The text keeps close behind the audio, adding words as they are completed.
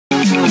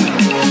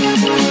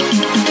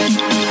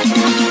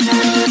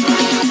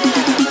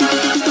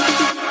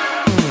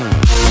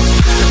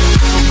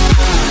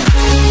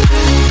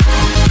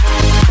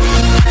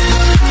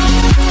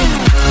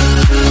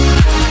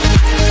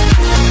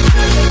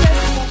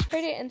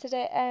and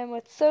today I am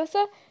with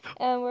Sosa,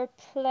 and we're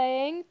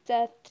playing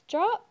Death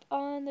Drop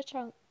on the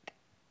Trunk.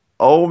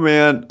 Oh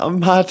man,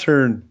 my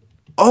turn.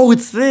 Oh,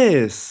 it's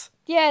this.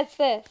 Yeah, it's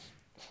this.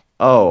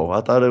 Oh, I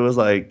thought it was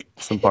like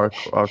some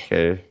parkour.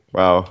 Okay.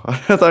 Wow. I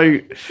thought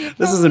You this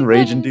probably isn't thought rage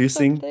it was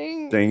inducing.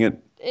 something. Dang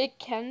it. It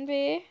can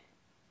be.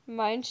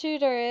 Mine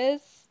Shooter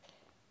is.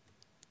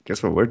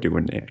 Guess what we're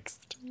doing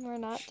next? We're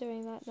not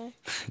doing that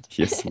next.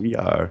 Yes, we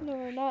are. No,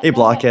 we're not. Hey,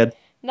 blockhead.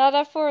 Not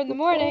at 4 in the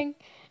morning.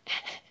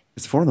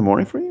 It's 4 in the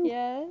morning for you?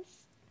 Yes.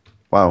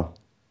 Wow.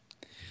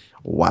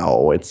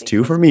 Wow, I it's think 2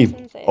 this for me.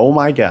 person's Oh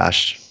my AFK.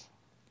 gosh.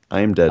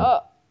 I am dead. Oh,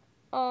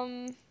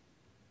 um,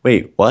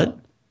 Wait, what?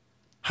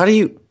 How do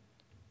you...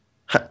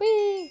 How,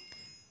 wee.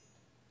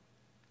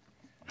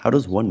 how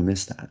does one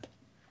miss that?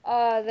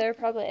 They're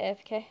probably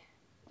AFK.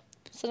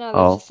 So now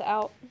they're Oh. just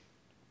out.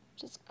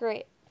 Which is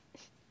great.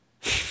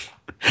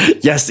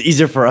 Yes,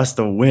 easier for us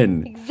to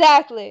win.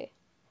 Exactly.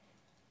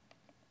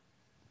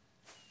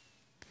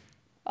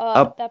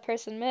 Up. That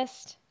person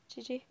missed.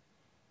 GG.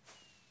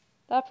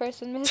 That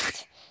person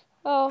missed.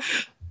 Oh,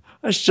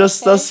 It's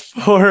just okay. us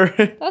four.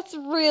 That's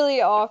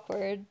really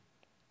awkward.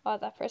 Oh,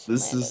 that person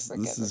This landed. is We're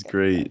good, this we're is good,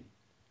 we're good. great.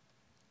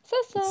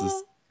 This Sosa.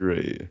 is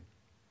great.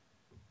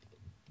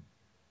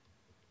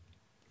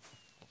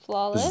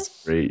 This is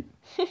Flawless. great.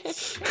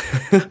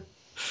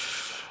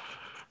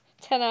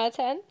 10 out of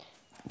 10.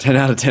 10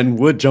 out of 10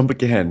 would jump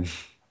again.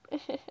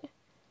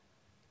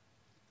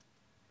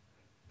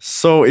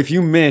 So if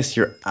you miss,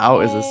 you're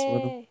out. Is this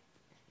what I'm Yay.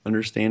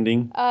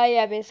 understanding?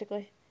 Yeah,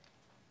 basically.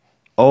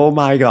 Oh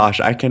my gosh,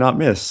 I cannot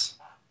miss.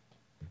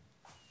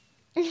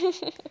 I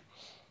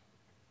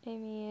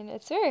mean,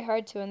 it's very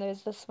hard to when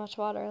there's this much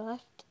water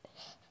left.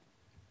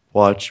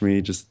 Watch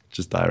me just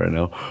die right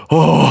now.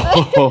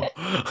 Oh,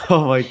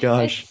 oh my I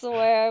gosh.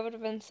 swear I would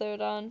have been so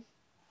done.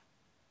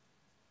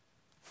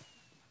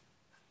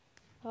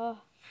 Oh,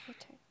 my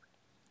turn.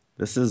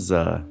 This is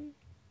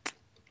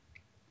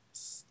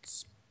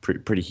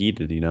pretty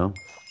heated, you know.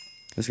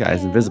 This guy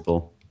is Yeah.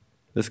 invisible.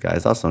 This guy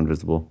is also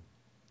invisible.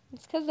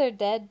 It's because they're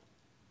dead.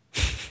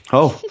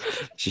 Oh,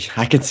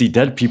 I can see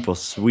dead people. I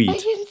Sweet. can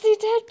see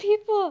dead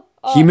people.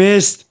 He Oh,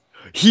 missed.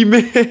 He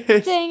missed.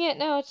 dang it!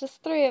 Now it's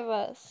just 3 of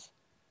us.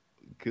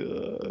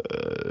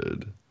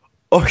 Good.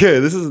 Okay,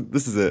 this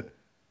is it.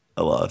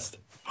 I lost.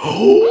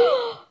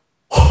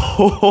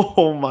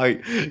 Oh my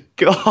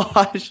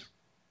gosh.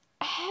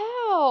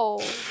 How?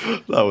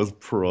 That was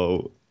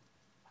pro.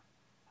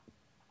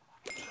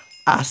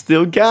 I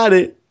still got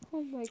it.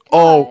 Oh my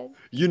Oh, god.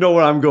 you know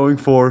what I'm going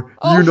for.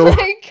 Oh You know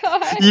my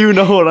god. you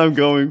know what I'm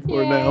going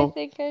for Yeah, I now.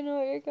 think I know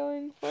what you're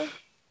going for.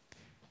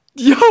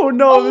 Yo,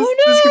 no,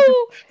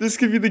 Oh this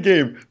could be the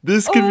game.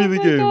 This no! could be Oh the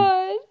my game.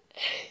 god.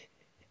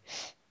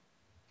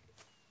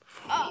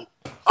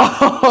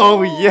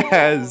 Oh No.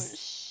 yes.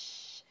 Shit.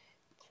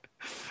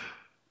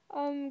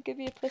 Give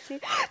me a pussy.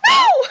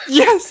 No!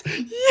 Yes.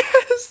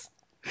 Yes.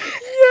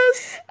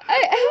 Yes. How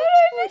did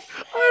I miss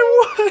that? I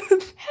won.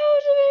 How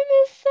did I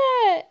miss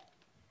that?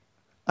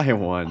 I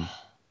won.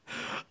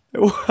 I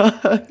I'm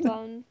won.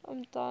 done.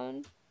 I'm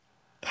done.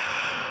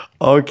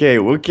 Okay,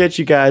 we'll get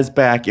you guys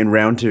back in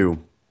round 2.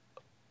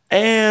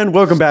 And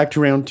welcome back to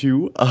round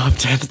 2 of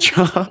Death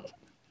Drop.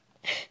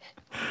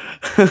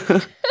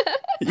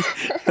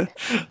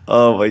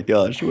 Oh my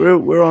gosh.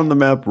 We're on the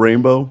map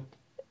Rainbow.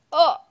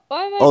 Oh,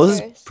 why am I Oh, this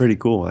is first? pretty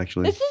cool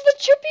actually. This is the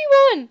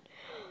trippy one.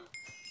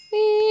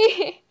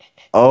 Wee.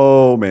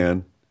 Oh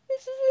man.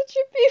 This is the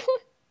trippy one.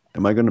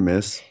 Am I gonna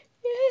miss?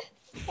 Yes.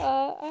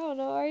 I don't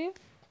know. Are you?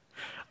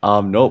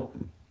 Nope.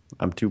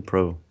 I'm too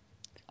pro.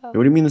 Oh. What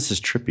do you mean this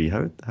is trippy?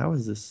 How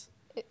is this?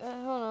 I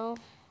don't know.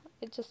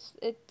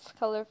 It's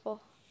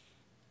colorful.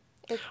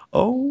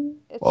 Oh,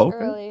 It's okay.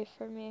 early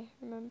for me.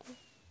 Remember?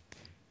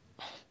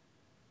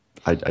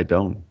 I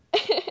don't.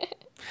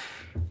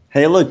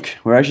 Hey, look,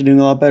 we're actually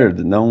doing a lot better.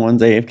 No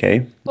one's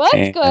AFK. Well, that's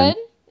And good.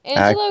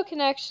 Angelo can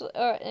actually,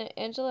 or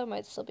Angelo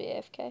might still be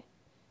AFK.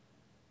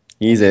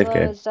 he's Angelo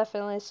AFK. is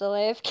definitely still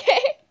AFK.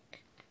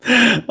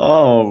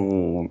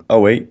 Oh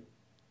wait.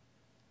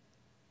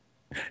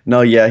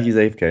 No, yeah, he's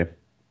AFK.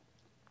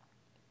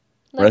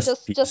 Like Rest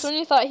in just peace. when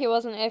you thought he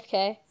wasn't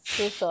AFK,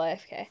 he was still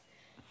AFK.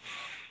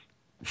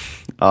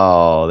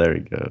 Oh, there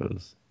he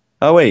goes.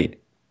 Oh wait,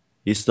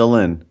 he's still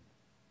in.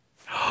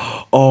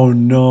 Oh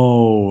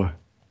no.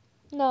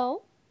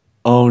 No.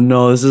 Oh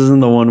no, this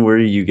isn't the one where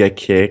you get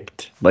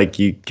kicked. Like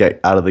you get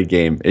out of the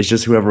game. It's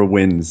just whoever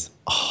wins.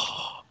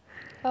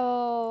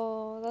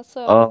 Oh, that's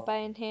what I meant Oh, by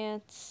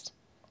enhanced.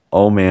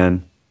 oh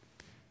man.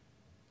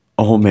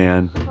 Oh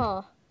man.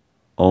 Huh.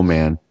 Oh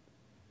man.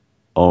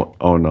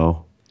 Oh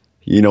no.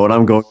 You know what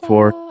I'm going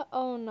for?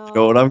 Oh You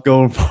know what no. I'm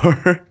going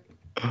for?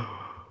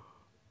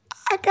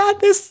 I got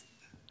this.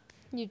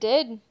 You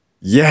did.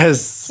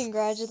 Yes.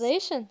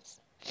 Congratulations.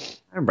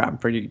 I'm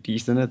pretty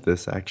decent at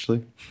this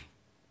actually.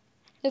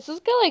 This is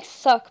gonna like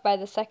suck by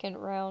the second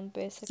round,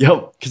 basically.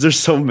 Yep, because there's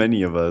so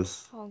many of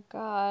us. Oh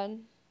god.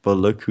 But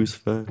look who's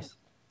first.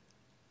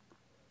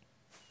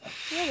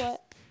 You know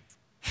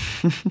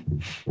what?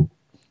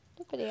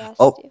 Nobody asked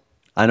Oh, you.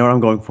 I know what I'm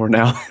going for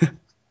now.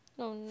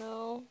 Oh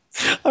no.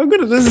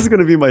 This is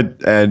gonna be my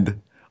end.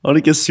 I'm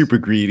gonna get super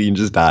greedy and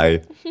just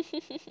die.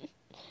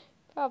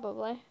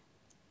 Probably.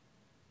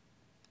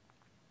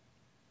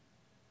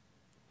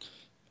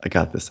 I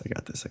got this. I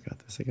got this. I got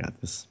this. I got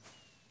this.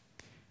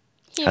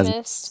 He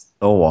missed.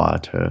 The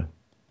water.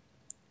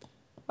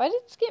 Why did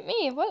it skip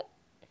me? What?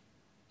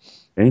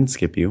 I didn't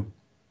skip you.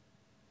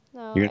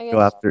 No, You're I gonna guess.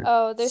 go after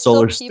Oh, there's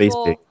solar still space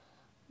people. bait.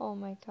 Oh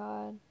my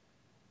god.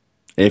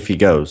 If he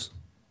goes,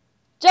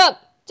 Jump!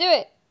 Do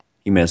it!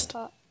 he missed.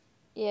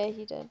 Yeah,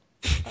 he did.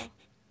 Oh.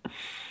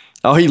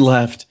 Oh, he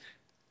left.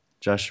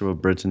 Joshua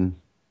Britton.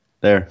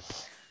 There.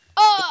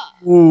 Oh!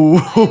 Ooh.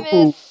 I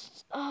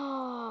missed.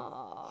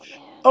 Oh, man.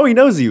 Oh, he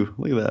knows you.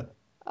 Look at that.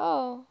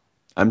 Oh.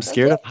 I'm Does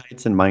scared he? of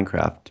heights in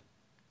Minecraft.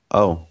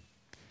 Oh.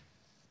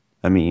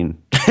 I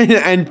mean,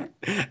 and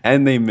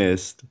they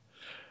missed.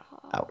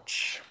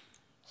 Ouch.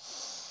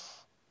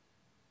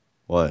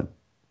 What?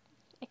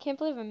 I can't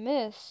believe I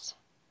missed.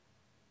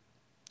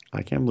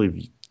 I can't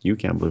believe you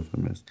can't believe I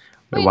missed.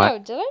 Wait, why? no,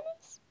 did I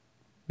miss?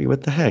 Wait,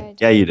 what the Yeah, heck? I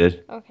did. Yeah, you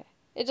did. Okay.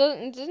 It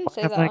didn't Why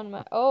say that haven't on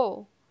my.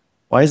 Oh.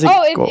 Why is it?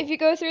 Oh, go? if you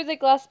go through the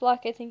glass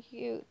block, I think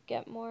you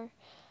get more.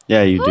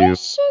 Yeah, you Hi, do.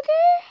 Sugar.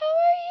 How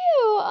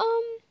are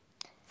you?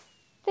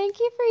 Thank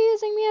you for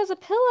using me as a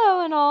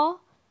pillow and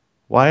all.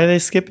 Why are they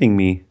skipping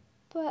me?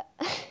 But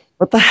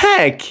What the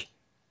heck?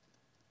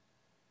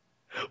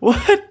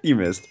 What? You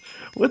missed.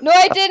 What? no,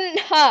 I didn't.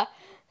 Ha.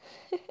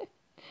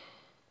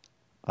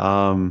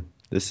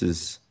 This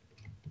is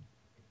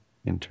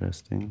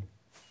interesting.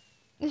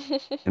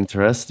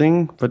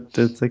 Interesting, but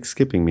it's like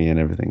skipping me and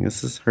everything.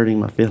 This is hurting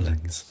my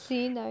feelings.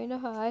 See, now you know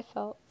how I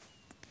felt.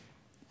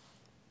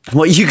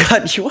 Well, you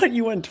got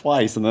you went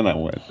twice and then I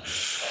went.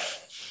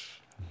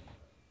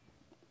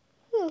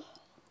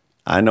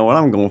 I know what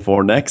I'm going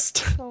for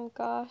next. Oh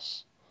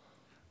gosh.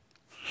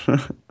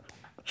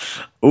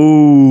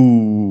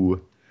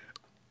 Ooh.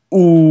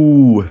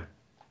 Ooh.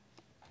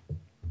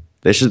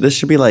 This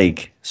should be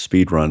like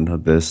speed run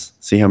of this.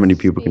 See how many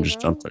people can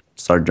just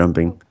start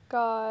jumping. Oh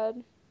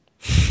god.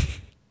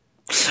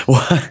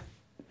 What?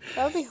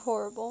 That would be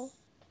horrible.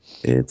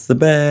 It's the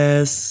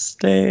best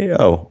day.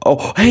 Oh,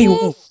 hey,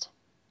 whoa. Missed.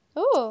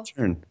 Oh.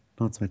 Turn.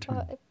 No, it's my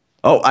turn.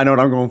 Oh, I know what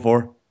I'm going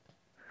for.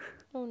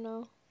 Oh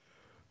no.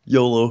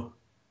 YOLO.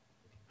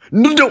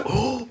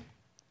 No.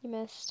 You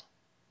missed.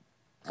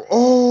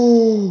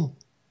 Oh.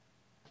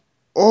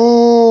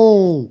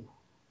 Oh.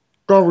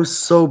 That was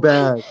so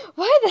bad.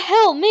 Why the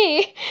hell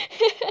me?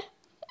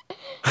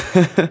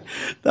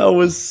 That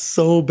was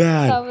so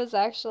bad.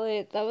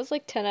 That was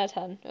like 10 out of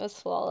 10. It was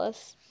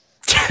flawless.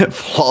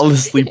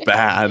 Flawlessly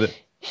bad.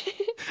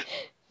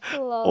 Oh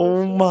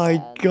Flawlessly my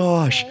bad.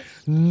 gosh. Yes.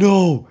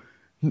 No.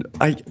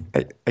 I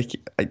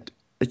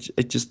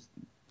just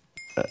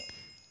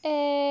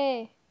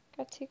Hey,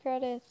 got 2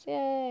 credits.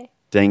 Yay.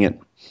 dang it.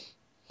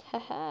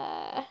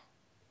 Haha.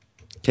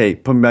 Okay,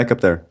 put me back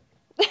up there.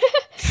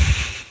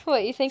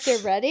 What, you think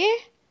you're ready?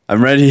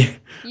 I'm ready.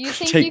 You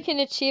think you can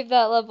achieve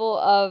that level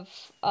of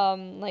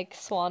like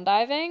swan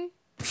diving?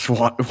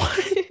 What?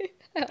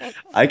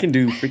 I can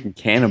do freaking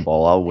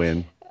cannonball. I'll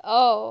win.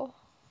 Oh.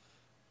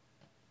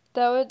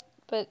 That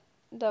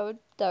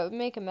would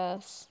make a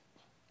mess.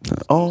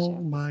 Oh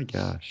my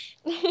gosh.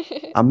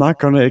 I'm not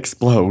gonna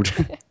explode.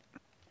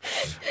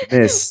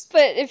 Miss.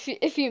 But if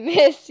you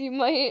miss, you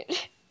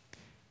might.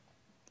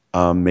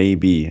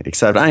 Maybe.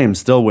 Except I am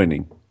still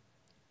winning.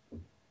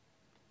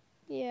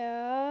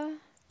 Yeah.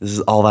 This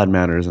is all that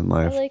matters in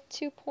I life. like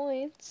 2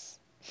 points.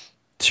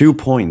 2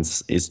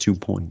 points is 2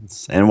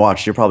 points. And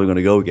watch, you're probably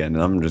gonna go again,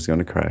 and I'm just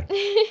gonna cry.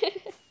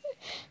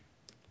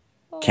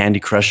 Candy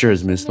Crusher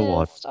has missed the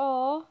water.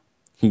 Aw.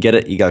 You get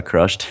it? You got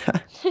crushed.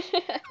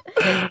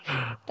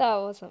 That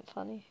wasn't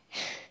funny.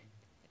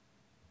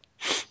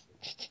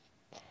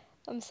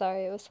 I'm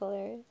sorry, it was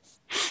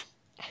hilarious.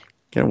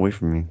 Get away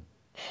from me.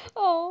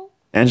 Oh.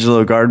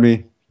 Angelo, guard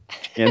me.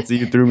 Can't see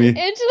you through me.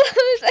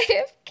 Angelo's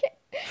AFK.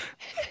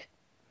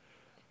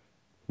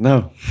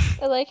 No.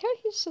 I like how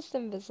he's just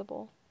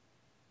invisible.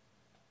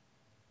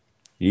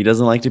 He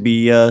doesn't like to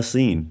be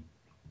seen.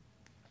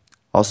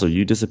 Also,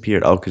 you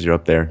disappeared. Oh, because you're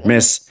up there.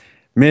 Miss.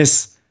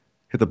 Miss.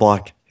 Hit the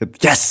block.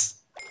 Yes.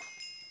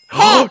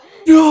 Oh,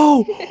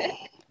 no.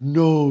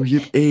 No, you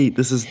have 8.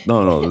 This is...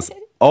 No.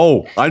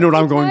 Oh, I know what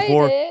I'm going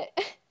for.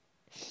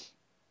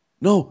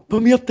 No,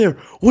 put me up there.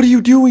 What are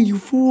you doing, you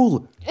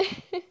fool?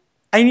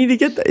 I need to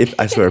get that.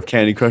 I swear, if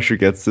Candy Crusher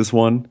gets this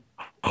one...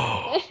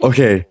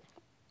 Okay.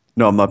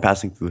 No, I'm not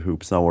passing through the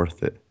hoop. It's not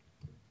worth it.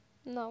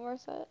 Not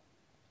worth it.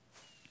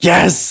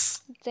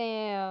 Yes!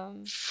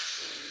 Damn.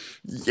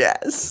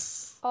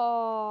 Yes!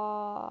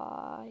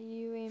 Aw,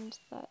 you aimed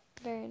that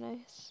very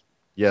nice.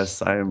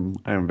 Yes, I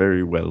am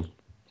very well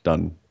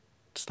done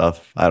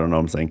stuff. I don't know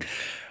what I'm saying.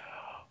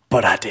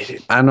 But I did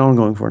it. I know what I'm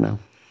going for now.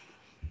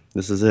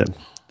 This is it.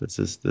 This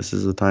is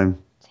the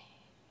time.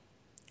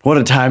 What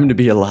a time to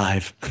be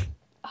alive.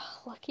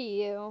 Oh, lucky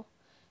you.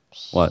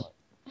 What?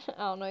 I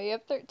don't know, you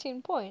have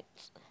 13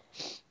 points.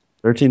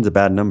 13's a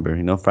bad number,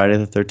 you know? Friday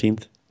the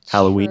 13th,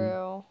 Halloween,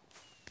 True.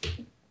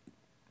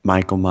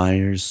 Michael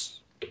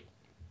Myers.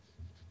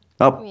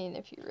 I Oh, mean,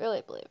 if you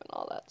really believe in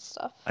all that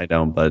stuff. I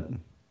don't, but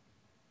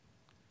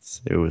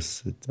it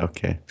was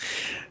okay.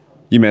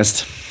 You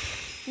missed.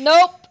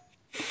 Nope.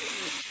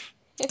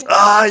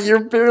 Ah,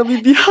 you're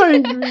barely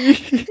behind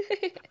me.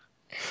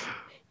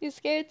 You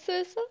scared,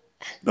 Susa?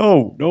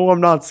 No, no,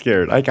 I'm not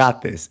scared. I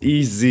got this.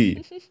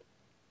 Easy.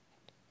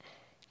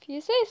 If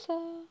you say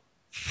so.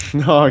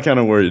 No, I'm kind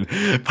of worried.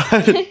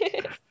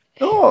 But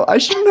no, I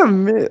shouldn't have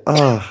missed.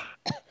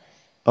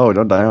 Oh,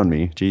 don't die on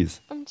me. Jeez.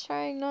 I'm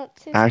trying not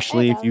to.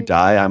 Actually, if you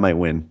die, I might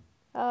win.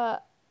 I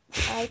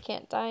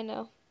can't die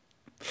now.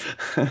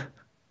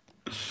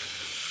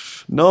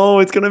 No,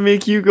 it's gonna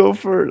make you go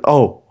first.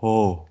 Oh.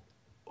 All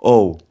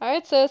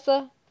right,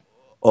 Sosa.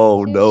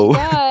 Oh See what you no.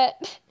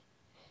 got.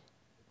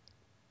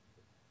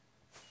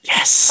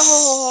 Yes.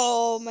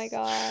 Oh my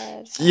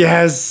god.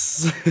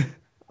 Yes.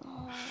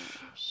 Oh,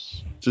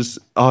 shit. Just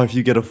if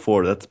you get a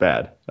 4, that's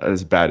bad. That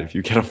is bad if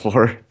you get a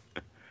 4.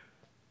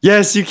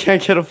 Yes, you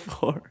can't get a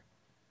 4.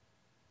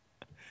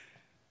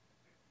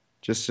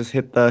 Just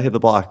hit the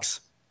blocks.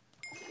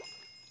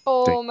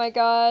 Oh my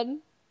god.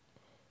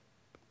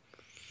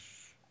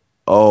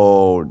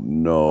 Oh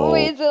no.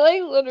 Wait, is it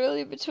like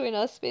literally between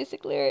us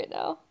basically right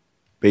now?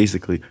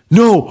 Basically.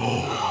 No.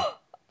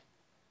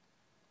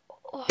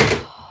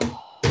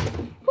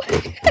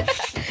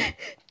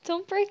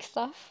 Don't break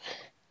stuff.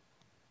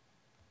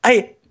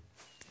 I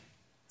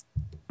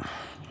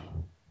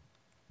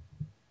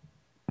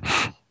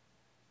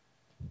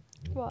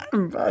What?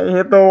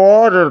 hit the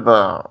water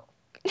though.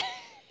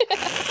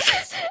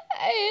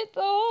 I hit the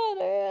water.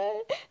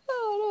 I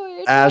don't know what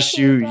you're Ash,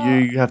 talking about.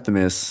 you have to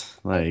miss.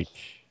 Like,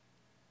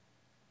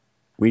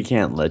 we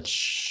can't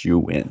let you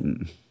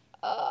win.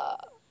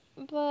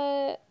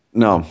 But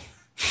No.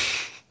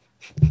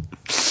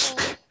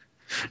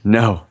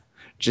 No.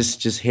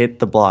 Just hit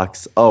the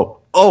blocks. Oh.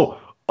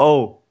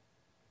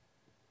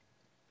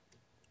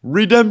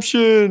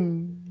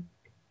 Redemption.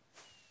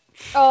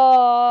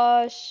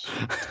 oh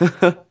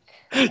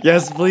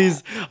Yes,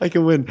 please. I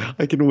can win. crap.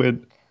 I can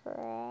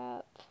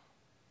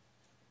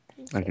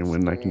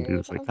win. I can do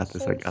this. I I'm got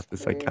this. so I got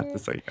this. I got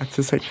this. screwed. I got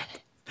this.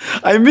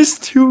 I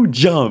missed 2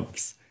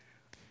 jumps.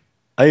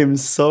 I am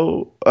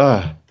so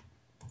got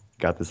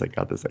this. I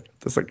got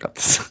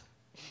this.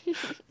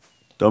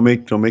 Don't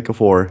make a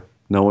 4.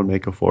 No one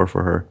make a 4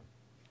 for her.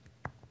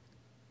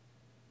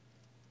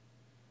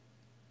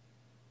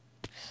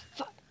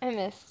 Fuck, I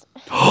missed.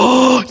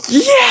 Oh,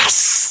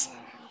 yes!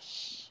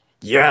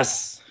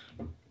 Yes!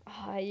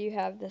 You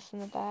have this in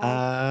the bag.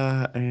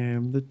 I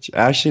am the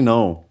actually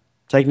no.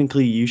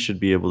 Technically you should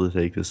be able to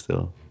take this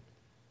still.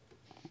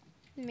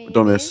 Maybe.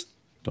 Don't miss.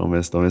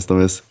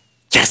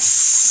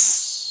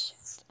 Yes!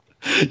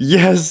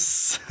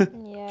 Yes! Yeah,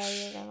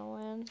 you're gonna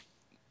win.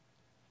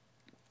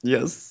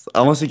 Yes.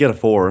 Unless you get a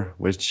 4,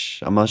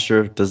 which I'm not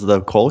sure. Does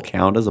the coal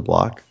count as a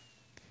block?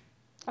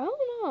 I don't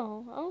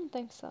know. I don't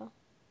think so.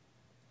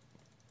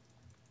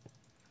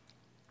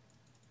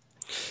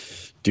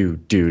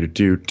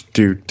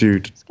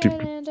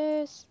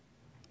 Skylanders.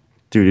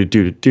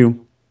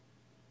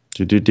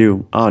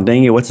 Oh,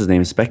 dang it. What's his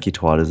name? Specky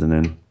Twat isn't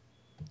in.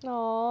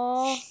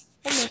 Aww. I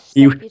miss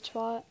You- Specky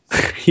Twat.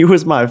 He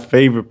was my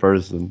favorite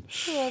person.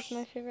 He was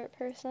my favorite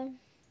person.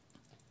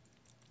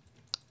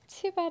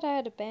 Too bad I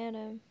had to ban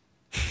him.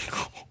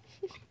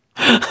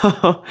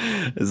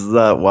 Is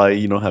that why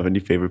you don't have any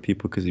favorite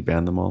people? Because you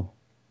banned them all?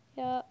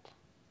 Yup.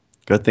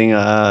 Good thing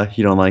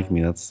you don't like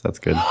me. That's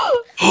good.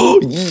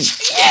 Oh,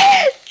 Yes!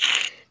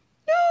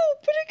 No,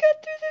 but I got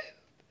through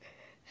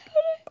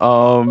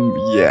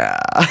the... yeah.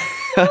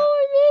 No,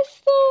 I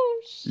missed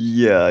those.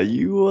 Yeah,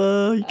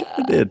 you kind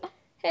of did.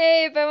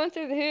 Hey, but I went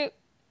through the hoop.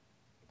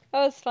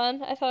 That was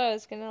fun. I thought I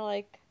was gonna,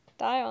 like,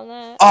 die on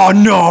that. Oh,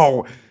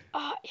 no!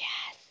 Oh, yes.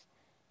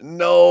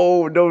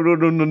 No. I don't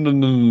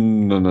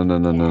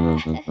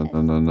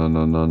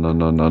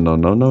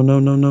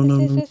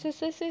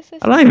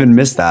even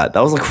miss that.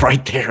 That was like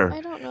right there.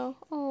 I don't know.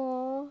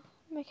 Oh,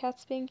 my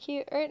cat's being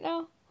cute right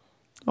now.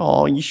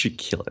 Oh, you should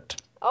kill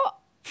it. Oh.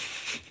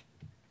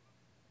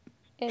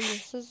 And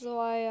this is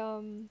why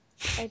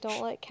I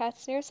don't like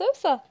cats near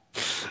Sosa.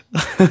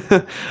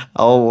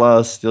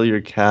 I'll steal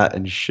your cat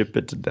and ship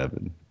it to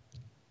Devin.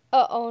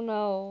 Oh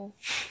no.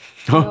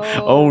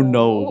 Oh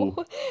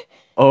no.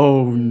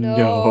 Oh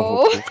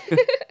no.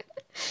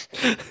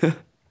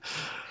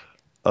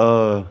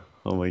 Oh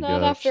my gosh.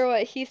 Not after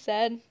what he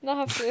said. Not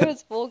after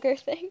those vulgar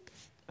things.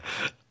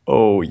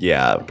 Oh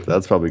yeah,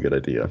 that's probably a good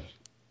idea.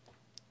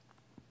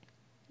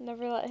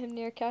 Never let him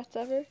near cats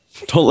ever.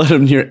 Don't let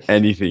him near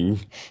anything.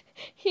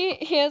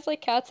 He has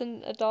like cats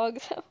and a dog.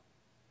 So.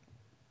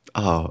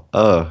 Oh,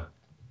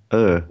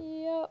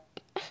 Yep.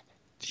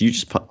 you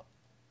just What?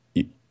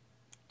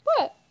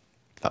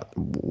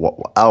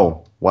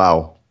 Ow,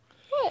 wow.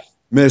 What?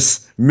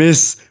 Miss.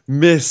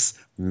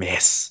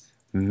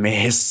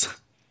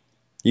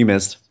 You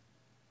missed.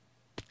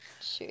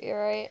 Shoot,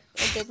 you're right.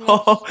 I did miss.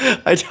 Oh,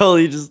 I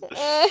totally just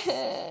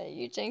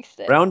You jinxed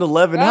it. round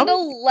 11. Round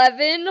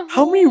 11?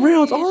 How many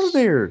rounds Holy are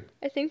there?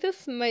 I think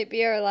this might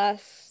be our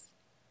last.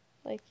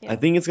 Like, yeah. I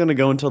think it's gonna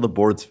go until the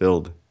board's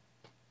filled.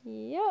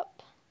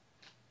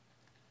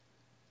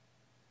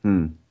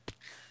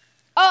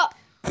 Oh!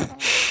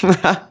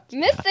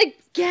 Missed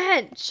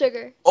again!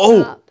 Sugar.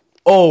 Oh! Stop.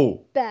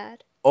 Oh!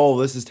 Bad. Oh,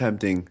 this is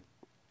tempting.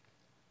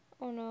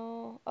 Oh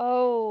no.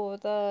 Oh,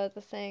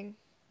 the thing.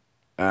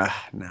 Nah.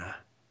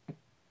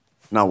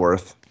 Not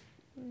worth.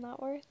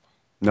 Not worth.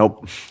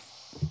 Nope.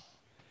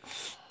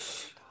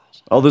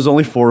 Oh, there's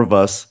only 4 of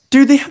us.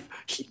 Dude,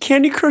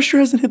 Candy Crusher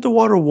hasn't hit the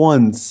water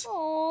once.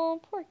 Oh,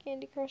 poor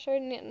Candy Crusher.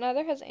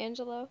 Neither has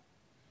Angelo.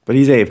 But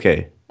he's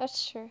AFK.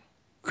 That's true.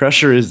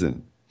 Crusher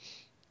isn't.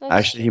 That's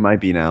Actually, true. he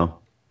might be now.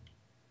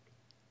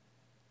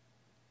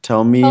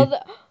 Tell me.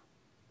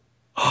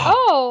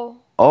 Oh.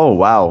 Oh,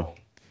 wow.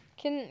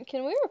 Can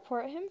we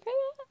report him for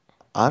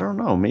I don't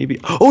know. Maybe.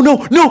 Oh,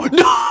 no, no, no.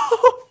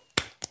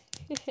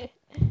 that?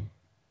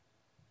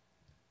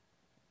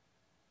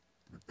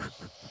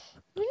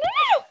 No.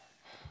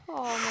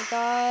 Oh my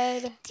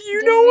god. Do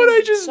you know what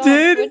I just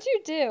did? What'd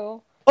you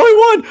do?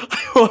 Oh,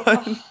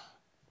 I won.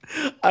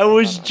 I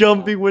was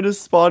jumping when it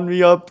spawned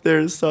me up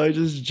there, so I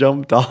just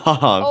jumped off.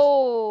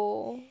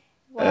 Oh.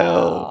 Wow.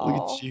 Oh,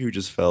 look at you who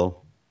just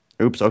fell.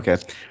 Oops, okay.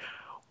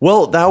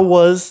 Well, that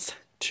was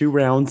 2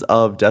 rounds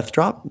of Death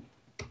Drop.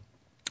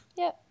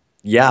 Yep.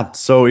 Yeah,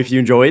 so if you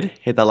enjoyed,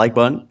 hit that like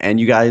button. And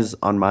you guys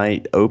on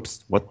my...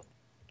 Oops, what?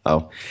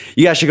 Oh.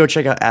 You guys should go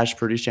check out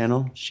AshPurdy's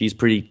channel. She's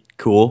pretty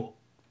cool.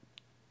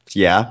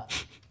 Yeah.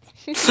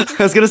 I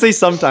was going to say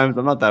sometimes.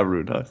 I'm not that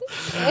rude, huh?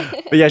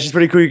 But yeah, she's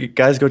pretty cool. You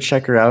guys go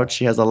check her out.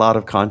 She has a lot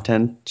of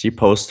content. She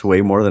posts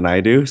way more than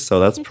I do, so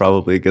that's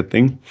probably a good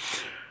thing.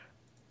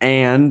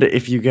 And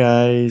if you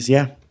guys...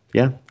 Yeah,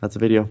 that's a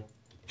video.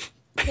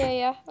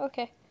 Yeah,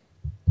 okay.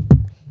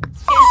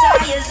 Is all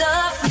you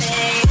love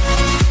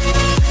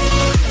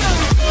me?